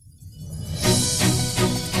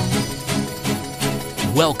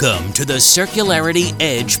Welcome to the Circularity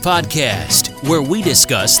Edge podcast, where we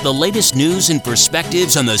discuss the latest news and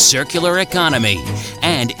perspectives on the circular economy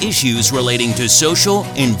and issues relating to social,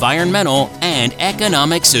 environmental, and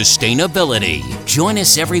economic sustainability. Join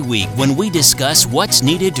us every week when we discuss what's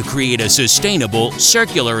needed to create a sustainable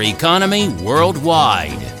circular economy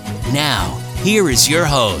worldwide. Now, here is your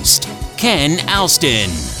host, Ken Alston.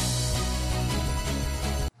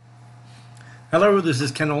 Hello, this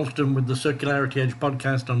is Ken Alston with the Circularity Edge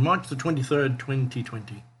podcast on March the 23rd,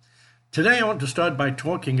 2020. Today I want to start by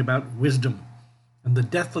talking about wisdom and the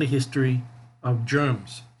deathly history of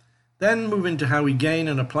germs, then move into how we gain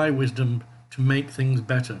and apply wisdom to make things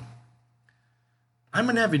better. I'm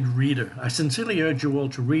an avid reader. I sincerely urge you all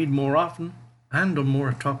to read more often and on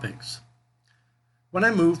more topics. When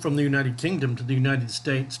I moved from the United Kingdom to the United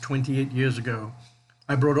States 28 years ago,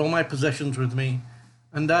 I brought all my possessions with me,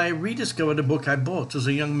 and I rediscovered a book I bought as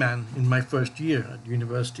a young man in my first year at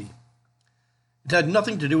university. It had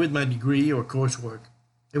nothing to do with my degree or coursework.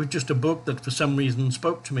 It was just a book that for some reason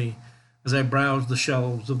spoke to me as I browsed the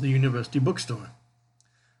shelves of the university bookstore.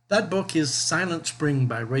 That book is Silent Spring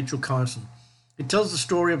by Rachel Carson. It tells the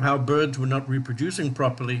story of how birds were not reproducing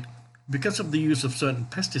properly because of the use of certain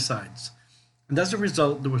pesticides, and as a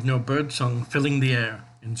result there was no birdsong filling the air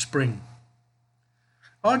in spring.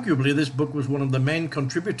 Arguably, this book was one of the main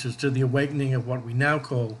contributors to the awakening of what we now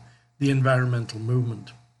call the environmental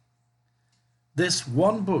movement. This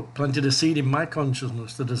one book planted a seed in my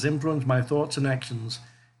consciousness that has influenced my thoughts and actions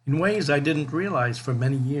in ways I didn't realize for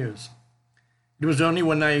many years. It was only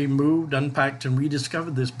when I moved, unpacked, and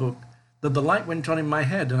rediscovered this book that the light went on in my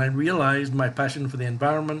head and I realized my passion for the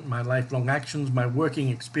environment, my lifelong actions, my working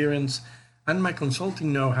experience, and my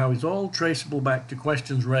consulting know-how is all traceable back to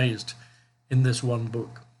questions raised in this one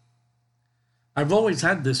book. I've always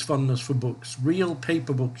had this fondness for books, real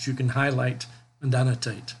paper books you can highlight and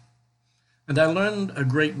annotate. And I learned a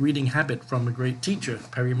great reading habit from a great teacher,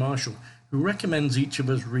 Perry Marshall, who recommends each of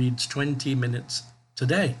us reads 20 minutes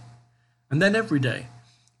today, and then every day,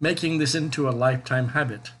 making this into a lifetime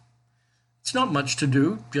habit. It's not much to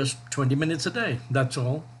do, just 20 minutes a day, that's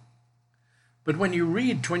all. But when you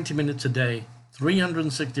read 20 minutes a day,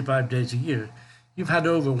 365 days a year, you've had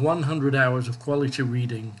over 100 hours of quality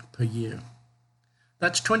reading per year.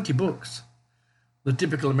 That's 20 books. The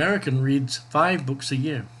typical American reads 5 books a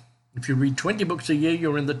year. If you read 20 books a year,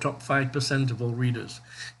 you're in the top 5% of all readers.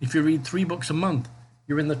 If you read 3 books a month,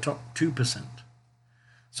 you're in the top 2%.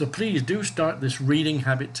 So please do start this reading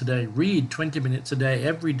habit today. Read 20 minutes a day,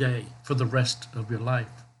 every day, for the rest of your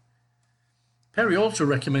life. Perry also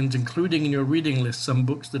recommends including in your reading list some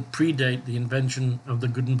books that predate the invention of the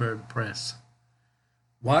Gutenberg press.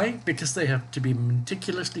 Why? Because they have to be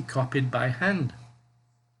meticulously copied by hand.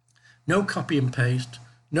 No copy and paste,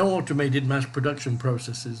 no automated mass production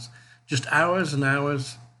processes, just hours and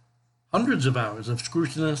hours, hundreds of hours of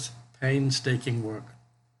scrutinous, painstaking work.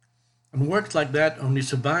 And works like that only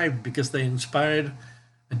survived because they inspired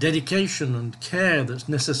a dedication and care that's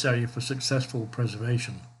necessary for successful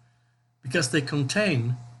preservation. Because they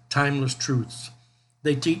contain timeless truths.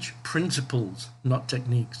 They teach principles, not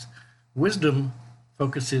techniques. Wisdom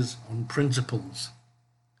focuses on principles.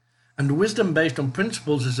 And wisdom based on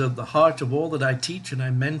principles is at the heart of all that I teach and I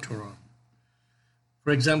mentor on. For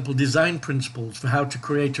example, design principles for how to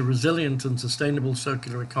create a resilient and sustainable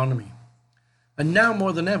circular economy. And now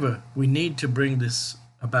more than ever, we need to bring this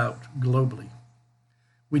about globally.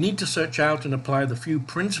 We need to search out and apply the few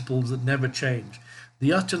principles that never change,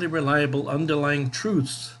 the utterly reliable underlying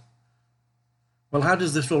truths. Well, how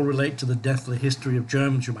does this all relate to the deathly history of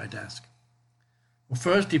germs, you might ask? Well,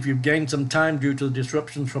 first, if you've gained some time due to the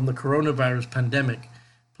disruptions from the coronavirus pandemic,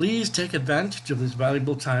 please take advantage of this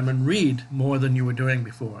valuable time and read more than you were doing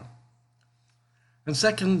before. And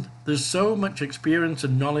second, there's so much experience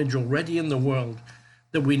and knowledge already in the world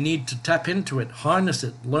that we need to tap into it, harness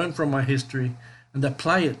it, learn from our history, and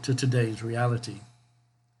apply it to today's reality.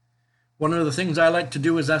 One of the things I like to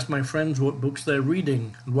do is ask my friends what books they're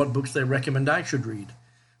reading and what books they recommend I should read,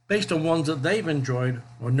 based on ones that they've enjoyed,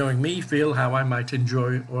 or knowing me feel how I might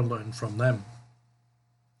enjoy or learn from them.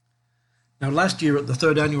 Now, last year at the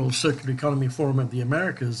 3rd Annual Circular Economy Forum of the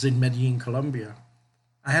Americas in Medellin, Colombia,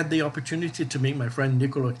 I had the opportunity to meet my friend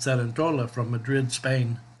Nicola Cerentola from Madrid,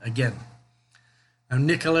 Spain, again. Now,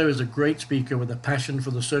 Nicola is a great speaker with a passion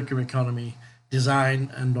for the circular economy,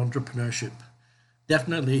 design, and entrepreneurship.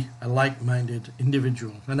 Definitely a like-minded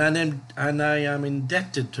individual, and I am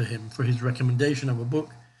indebted to him for his recommendation of a book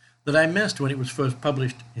that I missed when it was first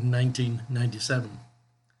published in 1997.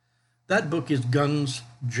 That book is Guns,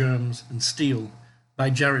 Germs, and Steel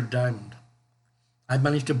by Jared Diamond. I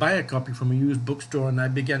managed to buy a copy from a used bookstore and I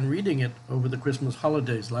began reading it over the Christmas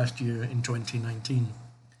holidays last year in 2019.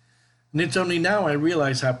 And it's only now I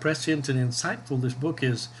realize how prescient and insightful this book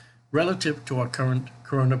is relative to our current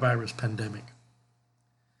coronavirus pandemic.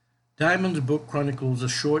 Diamond's book chronicles a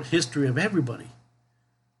short history of everybody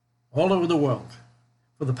all over the world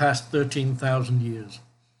for the past 13,000 years.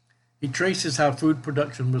 He traces how food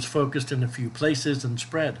production was focused in a few places and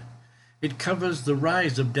spread. It covers the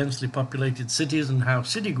rise of densely populated cities and how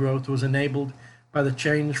city growth was enabled by the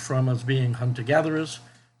change from us being hunter-gatherers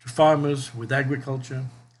to farmers with agriculture,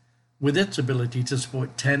 with its ability to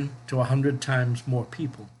support 10 to 100 times more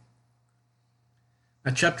people.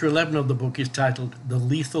 Now, chapter 11 of the book is titled The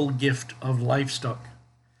Lethal Gift of Livestock,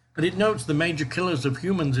 and it notes the major killers of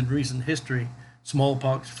humans in recent history: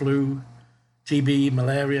 smallpox, flu, TB,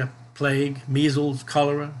 malaria, plague, measles,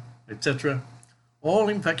 cholera, etc., all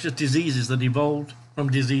infectious diseases that evolved from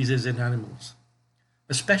diseases in animals,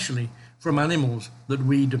 especially from animals that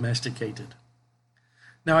we domesticated.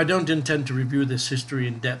 Now, I don't intend to review this history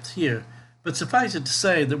in depth here, but suffice it to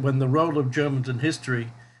say that when the role of Germans in history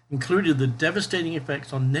included the devastating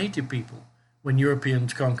effects on native people when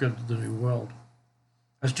Europeans conquered the New World.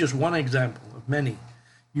 As just one example of many,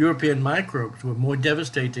 European microbes were more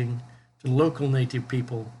devastating to local native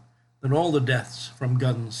people than all the deaths from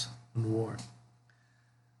guns and war.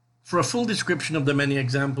 For a full description of the many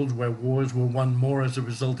examples where wars were won more as a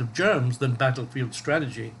result of germs than battlefield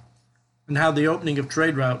strategy, and how the opening of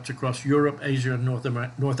trade routes across Europe, Asia, and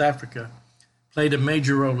North Africa played a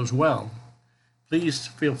major role as well, please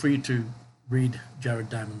feel free to read Jared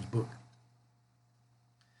Diamond's book.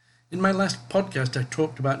 In my last podcast, I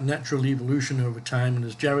talked about natural evolution over time, and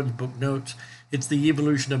as Jared's book notes, it's the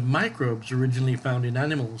evolution of microbes originally found in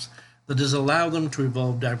animals that has allowed them to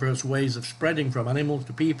evolve diverse ways of spreading from animals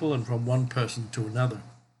to people and from one person to another.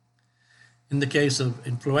 In the case of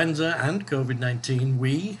influenza and COVID-19,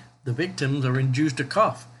 we, the victims, are induced a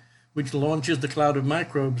cough, which launches the cloud of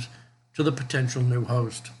microbes to the potential new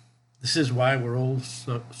host. This is why we're all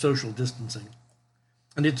social distancing.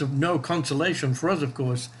 And it's of no consolation for us, of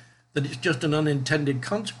course, that it's just an unintended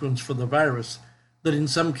consequence for the virus that in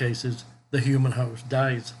some cases the human host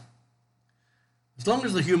dies. As long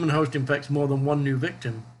as the human host infects more than one new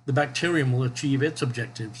victim, the bacterium will achieve its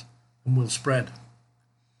objectives and will spread.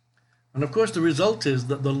 And of course the result is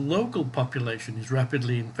that the local population is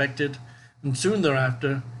rapidly infected and soon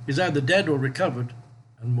thereafter is either dead or recovered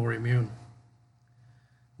and more immune.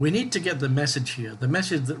 We need to get the message here, the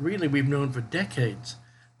message that really we've known for decades,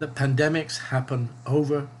 that pandemics happen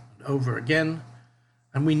over and over again,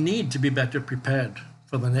 and we need to be better prepared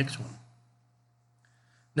for the next one.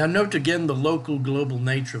 Now note again the local global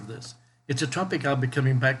nature of this. It's a topic I'll be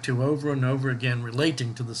coming back to over and over again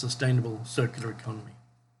relating to the sustainable circular economy.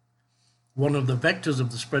 One of the vectors of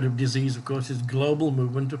the spread of disease, of course, is global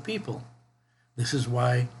movement of people. This is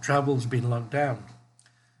why travel's been locked down.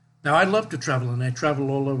 Now, I love to travel, and I travel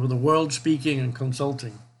all over the world speaking and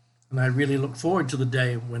consulting, and I really look forward to the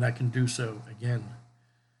day when I can do so again.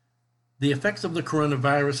 The effects of the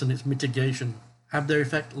coronavirus and its mitigation have their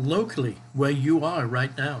effect locally where you are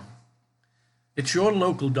right now. It's your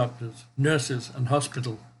local doctors, nurses, and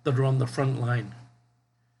hospital that are on the front line.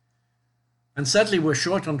 And sadly, we're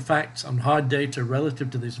short on facts, on hard data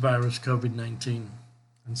relative to this virus, COVID-19.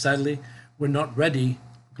 And sadly, we're not ready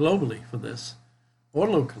globally for this, or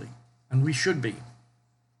locally, and we should be.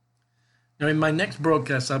 Now, in my next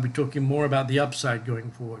broadcast, I'll be talking more about the upside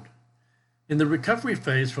going forward. In the recovery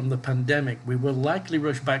phase from the pandemic, we will likely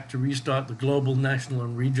rush back to restart the global, national,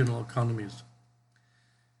 and regional economies.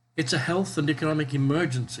 It's a health and economic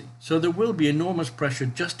emergency, so there will be enormous pressure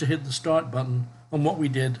just to hit the start button on what we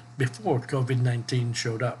did before COVID-19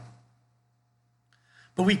 showed up.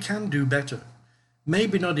 But we can do better.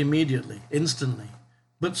 Maybe not immediately, instantly,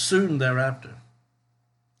 but soon thereafter,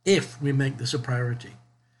 if we make this a priority.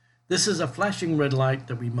 This is a flashing red light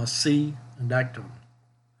that we must see and act on.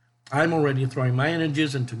 I'm already throwing my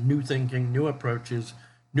energies into new thinking, new approaches,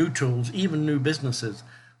 new tools, even new businesses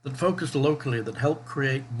that focus locally, that help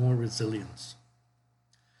create more resilience.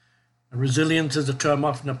 Resilience is a term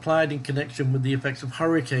often applied in connection with the effects of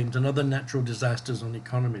hurricanes and other natural disasters on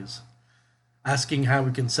economies, asking how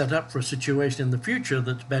we can set up for a situation in the future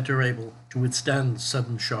that's better able to withstand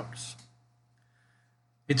sudden shocks.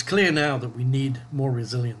 It's clear now that we need more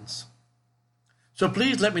resilience. So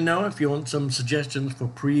please let me know if you want some suggestions for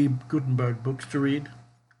pre-Gutenberg books to read.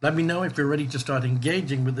 Let me know if you're ready to start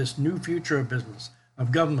engaging with this new future of business,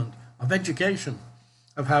 of government, of education,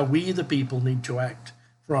 of how we the people need to act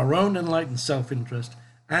for our own enlightened self-interest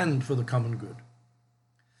and for the common good.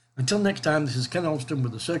 Until next time, this is Ken Alston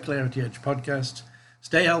with the Circularity Edge podcast.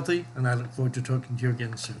 Stay healthy, and I look forward to talking to you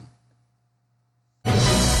again soon.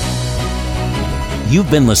 You've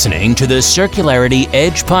been listening to the Circularity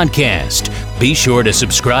Edge podcast. Be sure to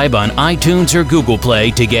subscribe on iTunes or Google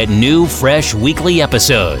Play to get new, fresh weekly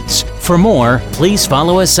episodes. For more, please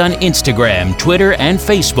follow us on Instagram, Twitter, and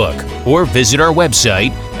Facebook, or visit our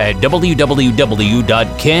website at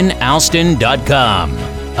www.kenalston.com.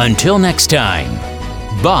 Until next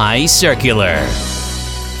time, buy circular.